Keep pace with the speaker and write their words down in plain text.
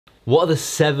What are the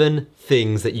 7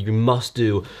 things that you must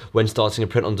do when starting a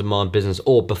print-on-demand business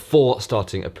or before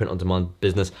starting a print-on-demand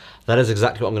business? That is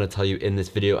exactly what I'm going to tell you in this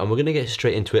video, and we're going to get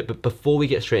straight into it. But before we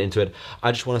get straight into it,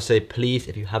 I just want to say, please,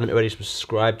 if you haven't already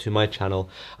subscribed to my channel,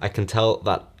 I can tell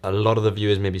that a lot of the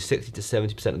viewers, maybe 60 to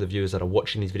 70% of the viewers that are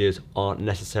watching these videos aren't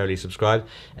necessarily subscribed,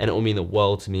 and it will mean the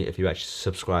world to me if you actually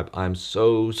subscribe. I'm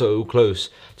so close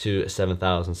to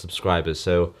 7,000 subscribers.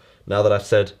 So now that I've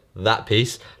said that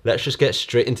piece, let's just get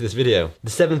straight into this video. The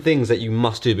 7 things that you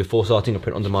must do before starting a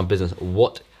print-on-demand business,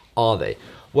 what are they?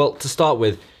 Well, to start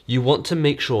with, you want to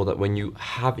make sure that when you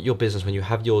have your business, when you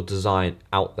have your design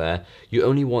out there, you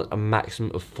only want a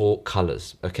maximum of 4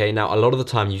 colors, okay? Now, a lot of the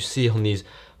time you see on these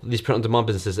print-on-demand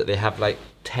businesses that they have like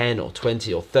 10 or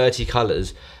 20 or 30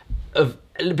 colors of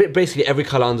basically every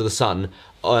color under the sun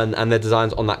and their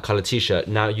designs on that color t-shirt.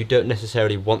 Now, you don't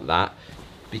necessarily want that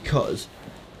because,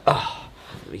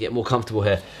 let me get more comfortable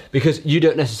here, because you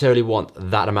don't necessarily want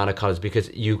that amount of colors, because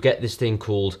you get this thing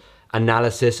called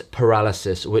analysis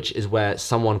paralysis, which is where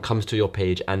someone comes to your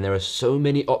page and there are so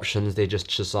many options they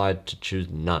just decide to choose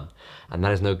none, and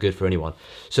that is no good for anyone.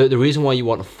 So the reason why you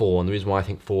want 4, and the reason why I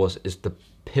think 4 is the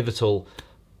pivotal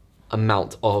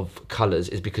amount of colors,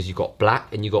 is because you've got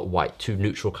black and you got white, 2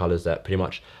 neutral colors that pretty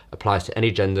much applies to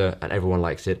any gender and everyone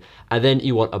likes it. And then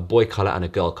you want a boy color and a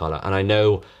girl color. And I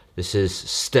know this is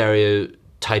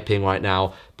stereotyping right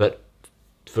now, but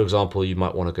for example, you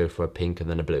might want to go for a pink and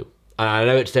then a blue. And I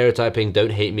know it's stereotyping,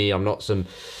 don't hate me, I'm not some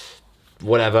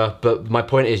whatever, but my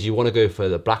point is you want to go for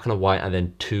the black and a white and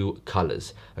then 2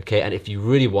 colors, okay? And if you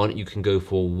really want, you can go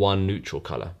for 1 neutral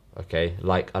color, okay?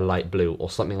 Like a light blue or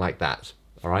something like that.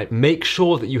 All right, make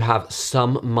sure that you have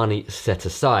some money set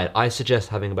aside. I suggest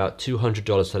having about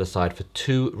 $200 set aside for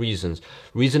 2 reasons.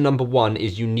 Reason number 1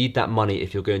 is you need that money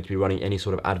if you're going to be running any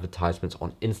sort of advertisements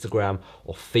on Instagram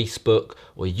or Facebook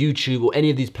or YouTube or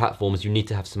any of these platforms. You need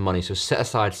to have some money, so set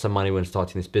aside some money when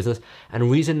starting this business.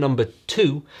 And reason number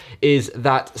 2 is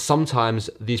that sometimes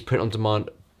these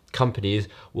print-on-demand companies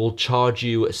will charge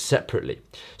you separately.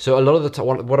 So a lot of the time,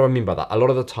 what do I mean by that? A lot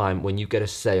of the time when you get a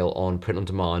sale on print on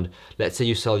demand, let's say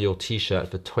you sell your t-shirt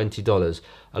for $20,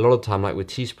 a lot of the time, like with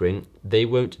Teespring, they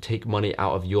won't take money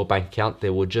out of your bank account. They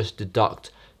will just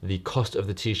deduct the cost of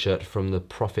the t-shirt from the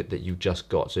profit that you just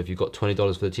got. So if you got $20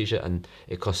 for the t-shirt and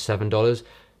it costs $7,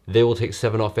 they will take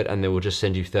 7 off it and they will just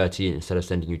send you 30 instead of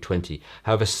sending you 20.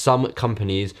 However, some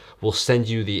companies will send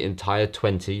you the entire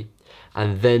 20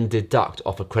 and then deduct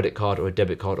off a credit card or a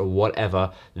debit card or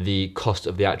whatever the cost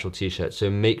of the actual t-shirt. So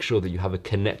make sure that you have a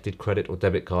connected credit or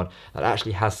debit card that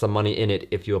actually has some money in it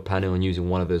if you're planning on using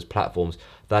one of those platforms.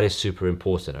 That is super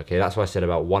important, okay? That's why I said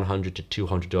about $100 to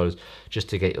 $200 just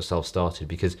to get yourself started,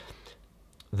 because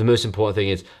the most important thing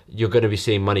is you're going to be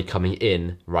seeing money coming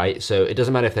in, right? So it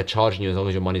doesn't matter if they're charging you as long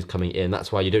as your money's coming in. That's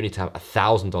why you don't need to have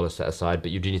 $1,000 set aside,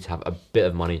 but you do need to have a bit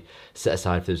of money set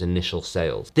aside for those initial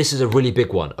sales. This is a really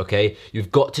big one, okay?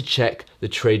 You've got to check the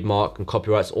trademark and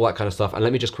copyrights, all that kind of stuff. And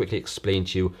let me just quickly explain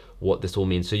to you what this all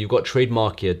means. So you've got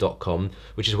trademarkier.com,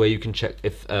 which is where you can check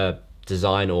if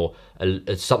design or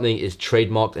something is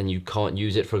trademarked and you can't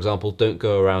use it. For example, don't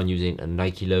go around using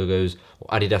Nike logos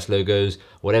or Adidas logos,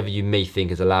 whatever you may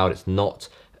think is allowed, it's not.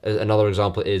 Another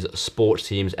example is sports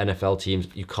teams, NFL teams,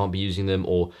 you can't be using them,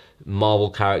 or Marvel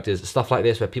characters, stuff like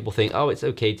this where people think, oh, it's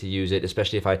okay to use it,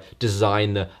 especially if I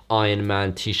design the Iron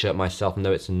Man t-shirt myself.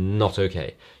 No, it's not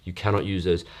okay. You cannot use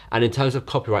those. And in terms of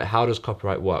copyright, how does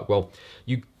copyright work? Well,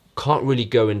 you can't really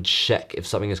go and check if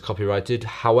something is copyrighted.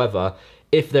 However,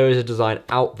 if there is a design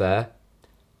out there,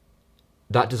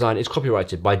 that design is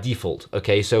copyrighted by default,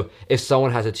 okay? So if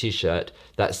someone has a t-shirt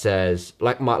that says,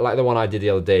 like the one I did the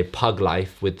other day, Pug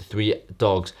Life with the 3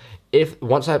 dogs,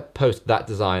 once I post that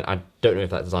design, I don't know if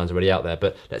that design's already out there,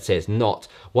 but let's say it's not.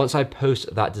 Once I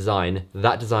post that design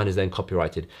is then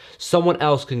copyrighted. Someone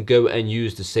else can go and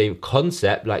use the same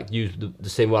concept, like use the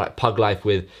same word, like Pug Life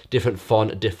with different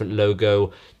font, different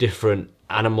logo, different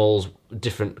animals,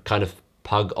 different kind of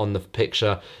pug on the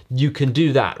picture. You can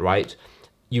do that, right?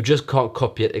 You just can't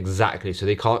copy it exactly. So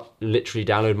they can't literally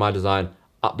download my design,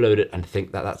 upload it and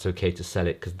think that that's okay to sell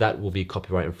it, because that will be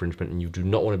copyright infringement and you do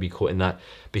not want to be caught in that,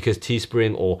 because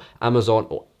Teespring or Amazon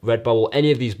or Redbubble,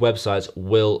 any of these websites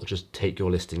will just take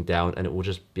your listing down and it will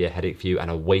just be a headache for you and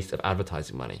a waste of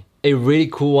advertising money. A really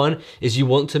cool one is you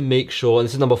want to make sure, and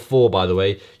this is number 4 by the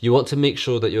way, you want to make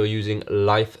sure that you're using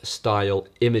lifestyle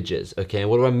images, okay? And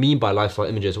what do I mean by lifestyle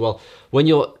images? Well, when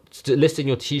you're listing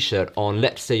your t-shirt on,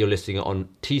 let's say you're listing it on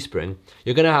Teespring,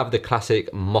 you're gonna have the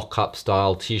classic mock-up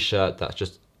style t-shirt that's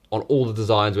just on all the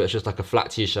designs where it's just like a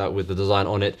flat t-shirt with the design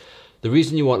on it. The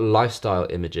reason you want lifestyle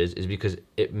images is because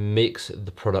it makes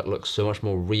the product look so much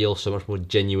more real, so much more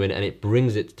genuine, and it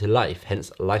brings it to life,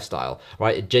 hence lifestyle,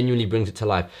 right? It genuinely brings it to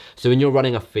life. So when you're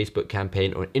running a Facebook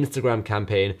campaign or an Instagram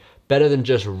campaign, better than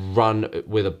just run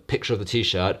with a picture of the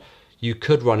t-shirt, you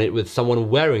could run it with someone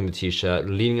wearing the t-shirt,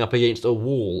 leaning up against a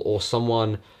wall, or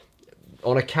someone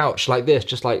on a couch like this,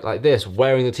 just like this,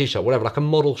 wearing the t-shirt, whatever, like a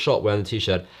model shot wearing the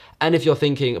t-shirt. And if you're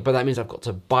thinking, but that means I've got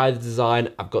to buy the design,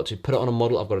 I've got to put it on a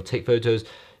model, I've got to take photos,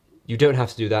 you don't have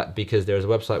to do that, because there is a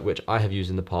website which I have used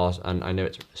in the past, and I know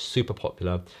it's super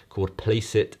popular, called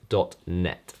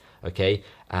placeit.net. Okay,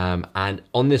 and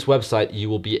on this website you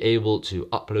will be able to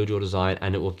upload your design,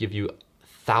 and it will give you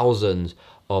thousands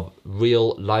of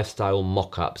real lifestyle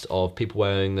mock-ups of people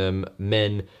wearing them,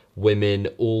 men, women,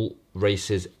 all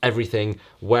races, everything,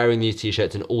 wearing these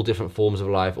t-shirts in all different forms of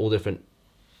life, all different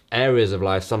areas of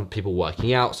life, some people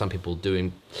working out, some people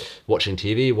watching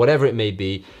TV, whatever it may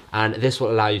be. And this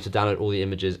will allow you to download all the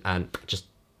images and just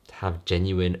have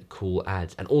genuine cool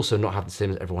ads, and also not have the same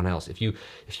as everyone else. If you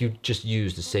just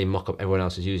use the same mock-up everyone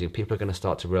else is using, people are going to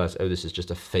start to realize, oh, this is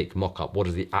just a fake mock-up. What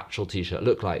does the actual t-shirt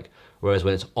look like? Whereas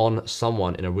when it's on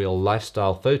someone in a real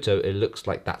lifestyle photo, it looks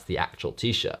like that's the actual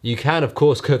t-shirt. You can, of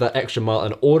course, go that extra mile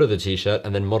and order the t-shirt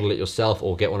and then model it yourself,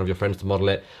 or get one of your friends to model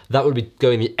it. That would be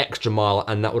going the extra mile,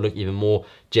 and that would look even more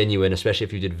genuine, especially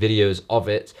if you did videos of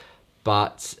it.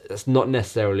 But it's not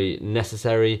necessarily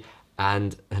necessary,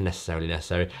 and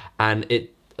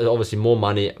it obviously more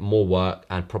money, more work,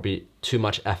 and probably too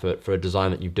much effort for a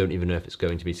design that you don't even know if it's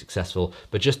going to be successful.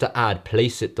 But just to add,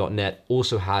 placeit.net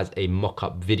also has a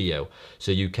mock-up video,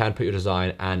 so you can put your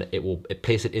design and it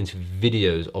place it into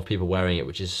videos of people wearing it,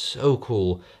 which is so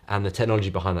cool, and the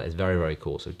technology behind that is very, very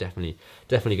cool. So definitely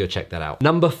go check that out.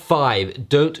 Number 5,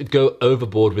 don't go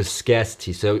overboard with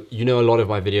scarcity. So you know, a lot of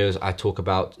my videos I talk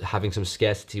about having some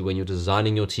scarcity when you're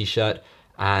designing your t-shirt,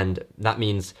 and that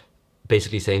means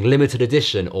basically saying limited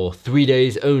edition or 3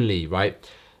 days only, right?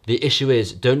 The issue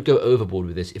is, don't go overboard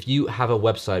with this. If you have a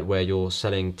website where you're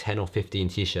selling 10 or 15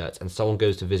 t-shirts, and someone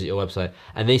goes to visit your website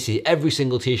and they see every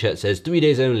single t-shirt says 3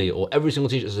 days only, or every single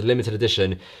t-shirt says limited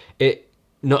edition, it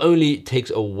not only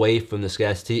takes away from the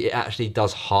scarcity, it actually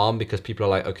does harm, because people are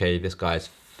like, okay, this guy's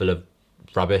full of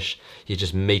rubbish, he's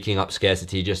just making up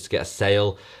scarcity just to get a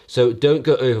sale. So don't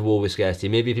go overboard with scarcity.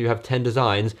 Maybe if you have 10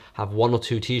 designs, have 1 or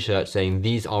 2 t-shirts saying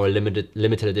these are a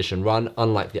limited edition run,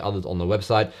 unlike the others on the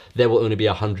website. There will only be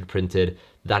 100 printed.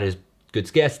 That is good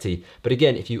scarcity. But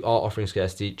again, if you are offering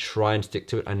scarcity, try and stick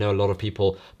to it. I know a lot of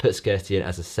people put scarcity in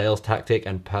as a sales tactic,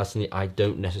 and personally I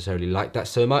don't necessarily like that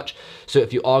so much. So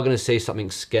if you are going to say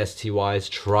something scarcity wise,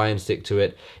 try and stick to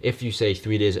it. If you say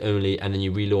 3 days only and then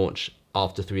you relaunch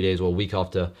after 3 days, or a week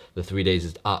after the 3 days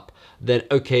is up, then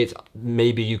okay,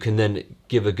 maybe you can then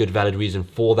give a good valid reason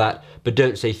for that, but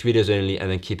don't say 3 days only and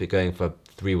then keep it going for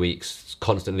 3 weeks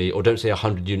constantly, or don't say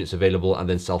 100 units available and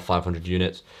then sell 500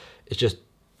 units. It's just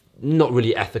not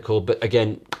really ethical. But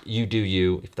again, you do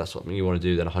you. If that's something you want to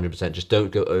do, then 100%. Just don't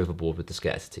go overboard with the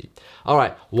scarcity. All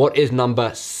right, what is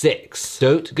number 6?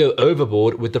 Don't go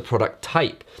overboard with the product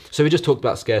type. So we just talked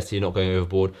about scarcity, not going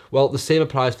overboard. Well, the same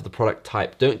applies for the product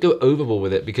type. Don't go overboard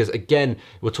with it, because again,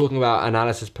 we're talking about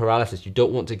analysis paralysis. You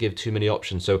don't want to give too many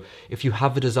options. So if you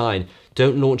have a design,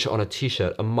 don't launch it on a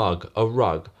t-shirt, a mug, a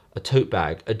rug, a tote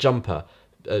bag, a jumper,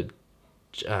 a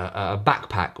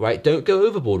backpack, right? Don't go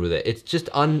overboard with it. It's just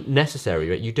unnecessary,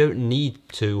 right? You don't need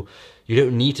to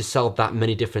sell that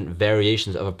many different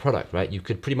variations of a product, right? You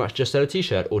could pretty much just sell a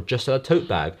t-shirt, or just sell a tote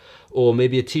bag, or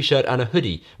maybe a t-shirt and a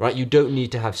hoodie, right? You don't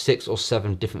need to have 6 or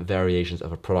 7 different variations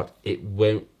of a product. It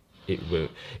won't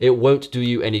do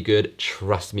you any good.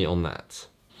 Trust me on that.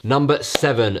 Number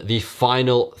 7, the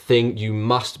final thing you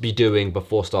must be doing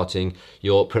before starting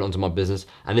your print-on-demand business,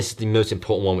 and this is the most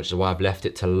important one, which is why I've left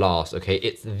it to last, okay?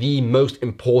 It's the most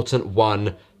important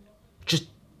one. Just,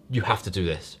 you have to do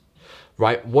this,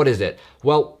 right? What is it?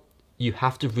 Well, you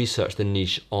have to research the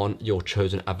niche on your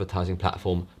chosen advertising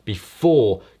platform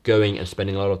before going and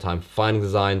spending a lot of time finding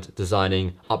designs,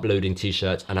 designing, uploading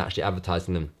t-shirts, and actually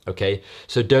advertising them, okay?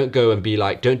 So don't go and be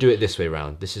like, don't do it this way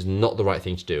around. This is not the right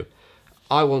thing to do.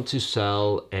 I want to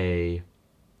sell a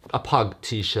pug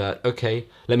t-shirt. Okay,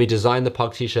 let me design the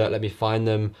pug t-shirt. Let me find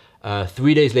them.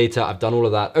 3 days later, I've done all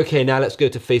of that. Okay, now let's go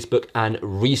to Facebook and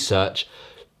research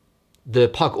the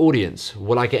pug audience.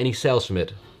 Will I get any sales from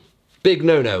it? Big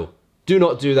no-no. Do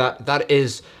not do that. That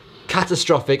is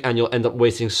catastrophic, and you'll end up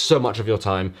wasting so much of your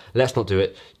time. Let's not do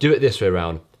it. Do it this way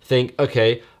around. Think,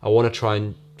 okay, I want to try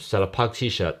and sell a pug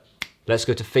t-shirt. Let's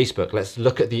go to Facebook. Let's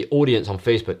look at the audience on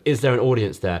Facebook. Is there an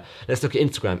audience there? Let's look at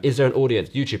Instagram. Is there an audience?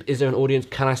 YouTube. Is there an audience?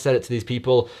 Can I sell it to these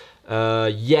people?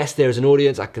 yes, there is an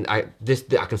audience. I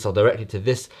can sell directly to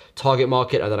this target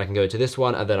market, and then I can go into this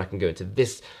one, and then I can go into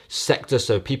this sector.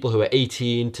 So people who are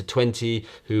 18 to 20,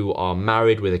 who are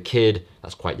married with a kid,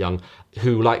 that's quite young,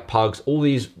 who like pugs, all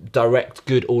these direct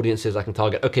good audiences I can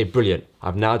target. Okay, brilliant.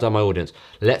 I've now done my audience.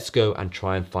 Let's go and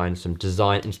try and find some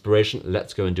design inspiration.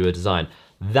 Let's go and do a design.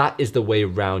 That is the way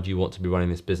round you want to be running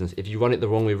this business. If you run it the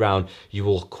wrong way round, you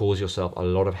will cause yourself a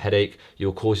lot of headache.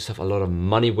 You'll cause yourself a lot of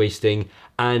money wasting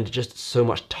and just so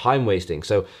much time wasting.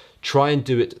 So try and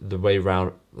do it the way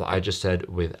round that I just said,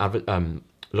 with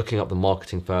looking up the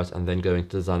marketing first and then going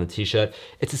to design a t-shirt.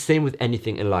 It's the same with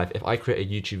anything in life. If I create a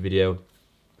YouTube video,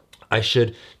 I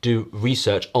should do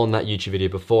research on that YouTube video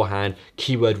beforehand,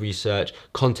 keyword research,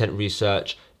 content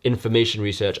research, information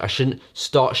research. I shouldn't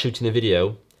start shooting the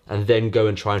video and then go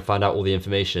and try and find out all the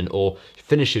information, or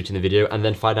finish shooting the video and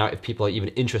then find out if people are even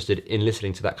interested in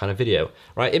listening to that kind of video,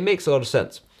 right? It makes a lot of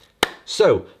sense.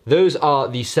 So those are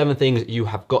the 7 things you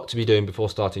have got to be doing before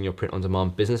starting your print on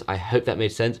demand business. I hope that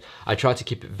made sense. I tried to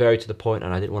keep it very to the point,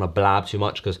 and I didn't want to blab too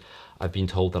much because I've been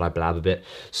told that I blab a bit.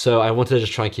 So I wanted to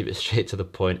just try and keep it straight to the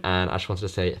point, and I just wanted to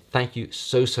say thank you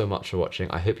so much for watching.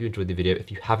 I hope you enjoyed the video. If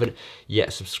you haven't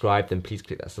yet subscribed, then please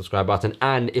click that subscribe button.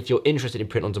 And if you're interested in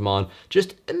print on demand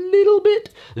just a little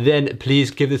bit, then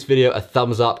please give this video a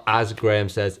thumbs up. As Graham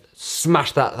says,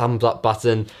 smash that thumbs up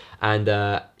button. And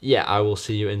yeah, I will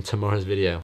see you in tomorrow's video.